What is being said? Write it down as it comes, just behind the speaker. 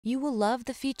You will love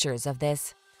the features of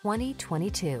this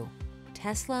 2022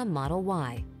 Tesla Model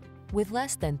Y. With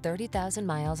less than 30,000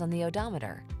 miles on the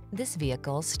odometer, this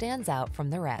vehicle stands out from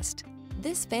the rest.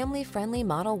 This family-friendly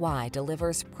Model Y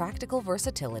delivers practical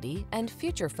versatility and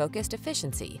future-focused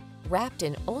efficiency, wrapped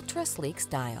in ultra-sleek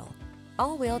style.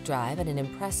 All-wheel drive and an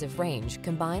impressive range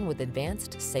combine with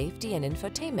advanced safety and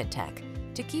infotainment tech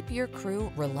to keep your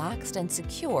crew relaxed and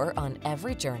secure on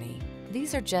every journey.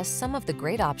 These are just some of the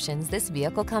great options this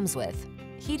vehicle comes with: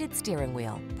 heated steering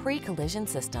wheel, pre-collision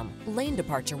system, lane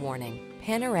departure warning,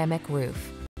 panoramic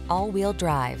roof, all-wheel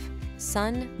drive,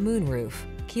 sun, moonroof,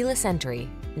 keyless entry,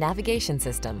 navigation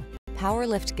system, power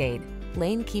liftgate,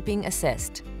 lane keeping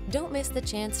assist. Don't miss the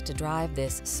chance to drive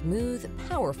this smooth,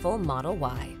 powerful Model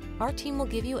Y. Our team will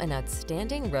give you an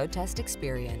outstanding road test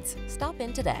experience. Stop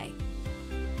in today.